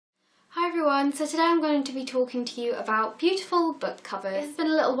everyone, so today I'm going to be talking to you about beautiful book covers. It's been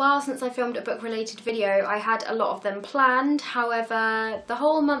a little while since I filmed a book related video. I had a lot of them planned, however the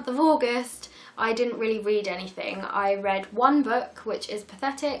whole month of August I didn't really read anything. I read one book, which is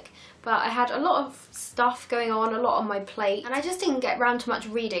pathetic, but I had a lot of stuff going on, a lot on my plate, and I just didn't get round to much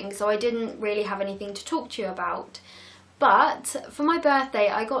reading, so I didn't really have anything to talk to you about. But for my birthday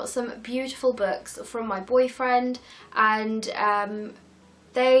I got some beautiful books from my boyfriend, and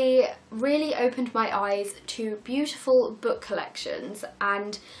they really opened my eyes to beautiful book collections,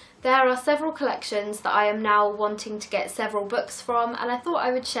 and there are several collections that I am now wanting to get several books from, and I thought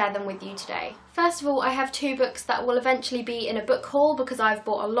I would share them with you today. First of all, I have two books that will eventually be in a book haul because I've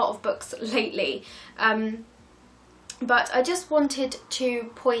bought a lot of books lately. But I just wanted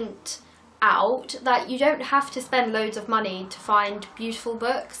to point out that you don't have to spend loads of money to find beautiful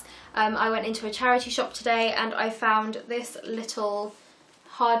books. I went into a charity shop today and I found this little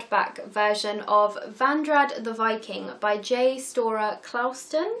hardback version of Vandrad the Viking by J. Stora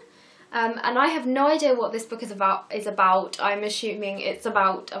Klauston. And I have no idea what this book is about. I'm assuming it's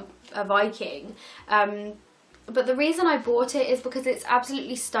about a Viking. But the reason I bought it is because it's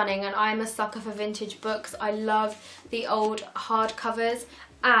absolutely stunning, and I'm a sucker for vintage books. I love the old hardcovers,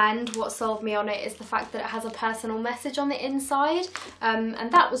 and what sold me on it is the fact that it has a personal message on the inside,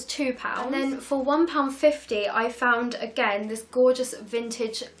 and that was £2. And then for £1.50 I found again this gorgeous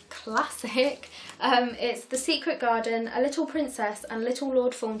vintage classic. It's The Secret Garden, A Little Princess and Little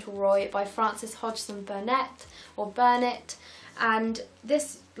Lord Fauntleroy by Frances Hodgson Burnett, and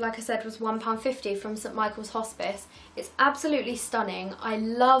this, like I said, was £1.50 from St Michael's Hospice. It's absolutely stunning. I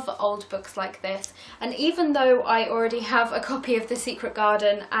love old books like this, and even though I already have a copy of The Secret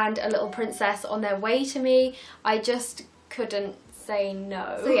Garden and A Little Princess on their way to me, I just couldn't say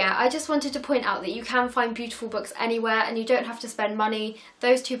no. So yeah, I just wanted to point out that you can find beautiful books anywhere and you don't have to spend money.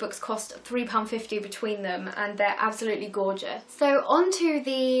 Those two books cost £3.50 between them, and they're absolutely gorgeous. So on to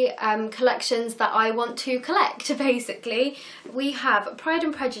the collections that I want to collect, basically. We have Pride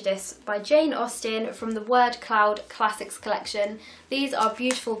and Prejudice by Jane Austen from the Word Cloud Classics collection. These are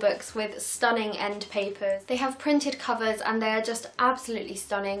beautiful books with stunning end papers. They have printed covers and they are just absolutely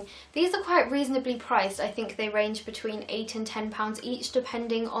stunning. These are quite reasonably priced. I think they range between £8 and £10 each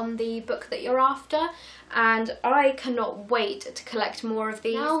depending on the book that you're after, and I cannot wait to collect more of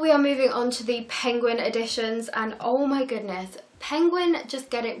these. Now we are moving on to the Penguin editions, and oh my goodness, Penguin just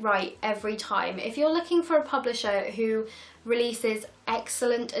get it right every time. If you're looking for a publisher who releases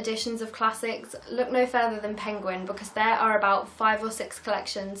excellent editions of classics, look no further than Penguin, because there are about 5 or 6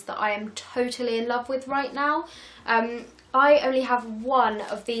 collections that I am totally in love with right now. I only have one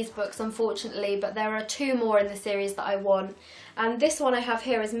of these books, unfortunately, but there are 2 more in the series that I want. And this one I have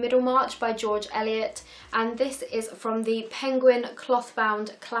here is Middlemarch by George Eliot, and this is from the Penguin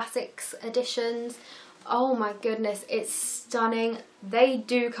Clothbound Classics editions. Oh my goodness, it's stunning. They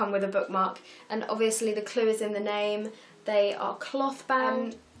do come with a bookmark, and obviously the clue is in the name. They are cloth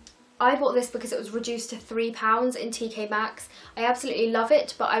bound. I bought this because it was reduced to £3 in TK Maxx. I absolutely love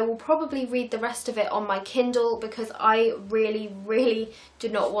it, but I will probably read the rest of it on my Kindle because I really do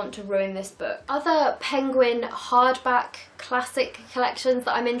not want to ruin this book. Other Penguin hardback classic collections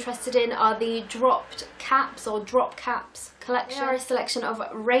that I'm interested in are the Dropped Caps or Drop Caps collection. They are a selection of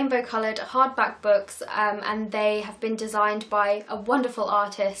rainbow coloured hardback books, and they have been designed by a wonderful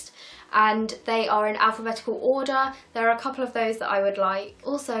artist, and they are in alphabetical order. There are a couple of those that I would like.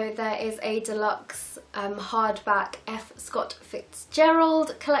 Also, there is a deluxe hardback F. Scott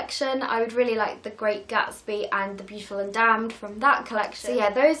Fitzgerald collection. I would really like The Great Gatsby and The Beautiful and Damned from that collection. So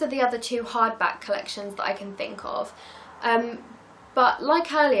yeah, those are the other 2 hardback collections that I can think of. But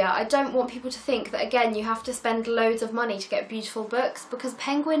like earlier, I don't want people to think that, again, you have to spend loads of money to get beautiful books, because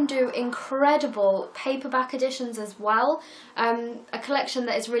Penguin do incredible paperback editions as well. A collection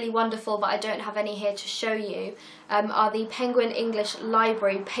that is really wonderful, but I don't have any here to show you, are the Penguin English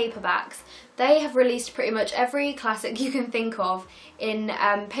Library paperbacks. They have released pretty much every classic you can think of in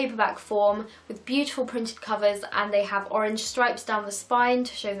paperback form with beautiful printed covers, and they have orange stripes down the spine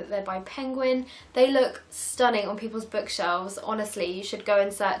to show that they're by Penguin. They look stunning on people's bookshelves. Honestly, you should go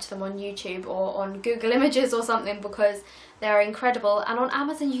and search them on YouTube or on Google Images or something, because they're incredible, and on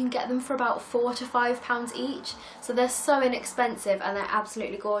Amazon you can get them for about £4 to £5 each, so they're so inexpensive and they're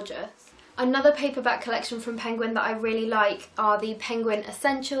absolutely gorgeous. Another paperback collection from Penguin that I really like are the Penguin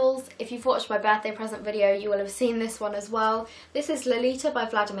Essentials. If you've watched my birthday present video, you will have seen this one as well. This is Lolita by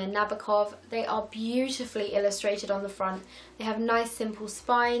Vladimir Nabokov. They are beautifully illustrated on the front. They have nice simple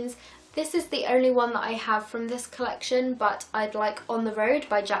spines. This is the only one that I have from this collection, but I'd like On the Road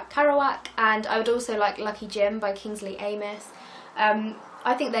by Jack Kerouac, and I would also like Lucky Jim by Kingsley Amis.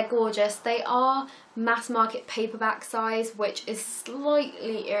 I think they're gorgeous. They are mass market paperback size, which is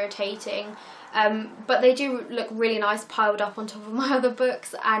slightly irritating, but they do look really nice piled up on top of my other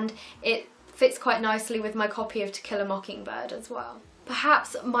books, and it fits quite nicely with my copy of To Kill a Mockingbird as well.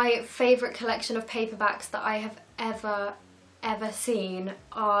 Perhaps my favourite collection of paperbacks that I have ever seen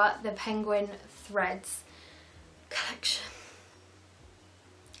are the Penguin Threads collection.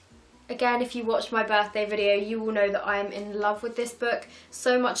 Again, if you watched my birthday video, you will know that I am in love with this book,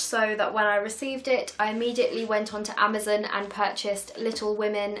 so much so that when I received it, I immediately went onto Amazon and purchased Little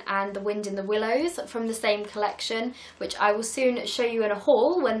Women and The Wind in the Willows from the same collection, which I will soon show you in a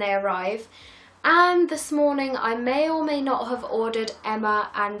haul when they arrive. And this morning I may or may not have ordered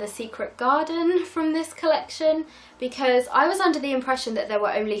Emma and the Secret Garden from this collection, because I was under the impression that there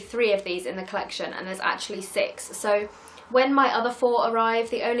were only 3 of these in the collection and there's actually 6. So when my other 4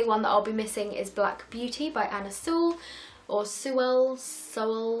 arrive, the only one that I'll be missing is Black Beauty by Anna Sewell, or Sewell.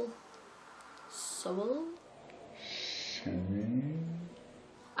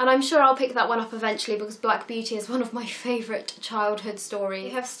 And I'm sure I'll pick that one up eventually, because Black Beauty is one of my favourite childhood stories. They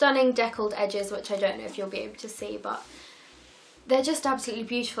have stunning deckled edges, which I don't know if you'll be able to see, but they're just absolutely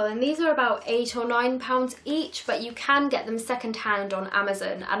beautiful. And these are about £8 or £9 each, but you can get them second hand on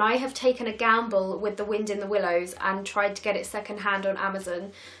Amazon. And I have taken a gamble with The Wind in the Willows and tried to get it second hand on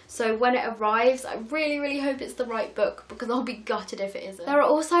Amazon. So when it arrives, I really hope it's the right book, because I'll be gutted if it isn't. There are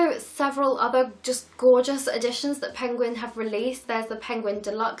also several other just gorgeous editions that Penguin have released. There's the Penguin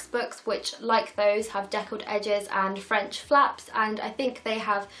Deluxe books, which, like those, have deckled edges and French flaps, and I think they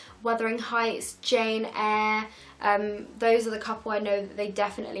have Wuthering Heights, Jane Eyre. Those are the couple I know that they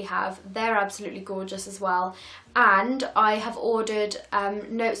definitely have. They're absolutely gorgeous as well. And I have ordered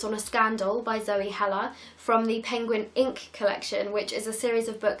Notes on a Scandal by Zoe Heller from the Penguin Ink collection, which is a series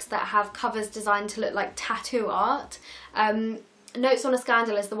of books that have covers designed to look like tattoo art. Notes on a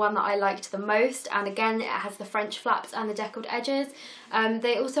Scandal is the one that I liked the most, and again it has the French flaps and the deckled edges.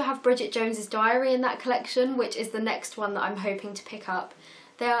 They also have Bridget Jones's Diary in that collection, which is the next one that I'm hoping to pick up.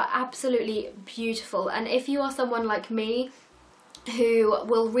 They are absolutely beautiful, and if you are someone like me who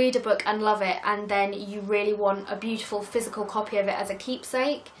will read a book and love it, and then you really want a beautiful physical copy of it as a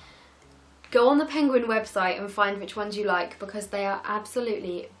keepsake, go on the Penguin website and find which ones you like, because they are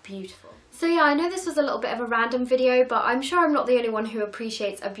absolutely beautiful. So yeah, I know this was a little bit of a random video, but I'm sure I'm not the only one who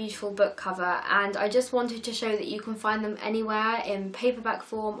appreciates a beautiful book cover, and I just wanted to show that you can find them anywhere in paperback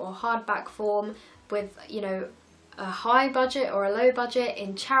form or hardback form, with, you know, a high budget or a low budget,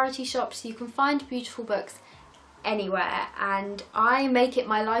 in charity shops. You can find beautiful books anywhere, and I make it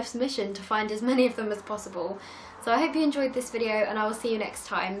my life's mission to find as many of them as possible. So I hope you enjoyed this video, and I will see you next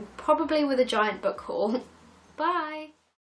time, probably with a giant book haul. Bye!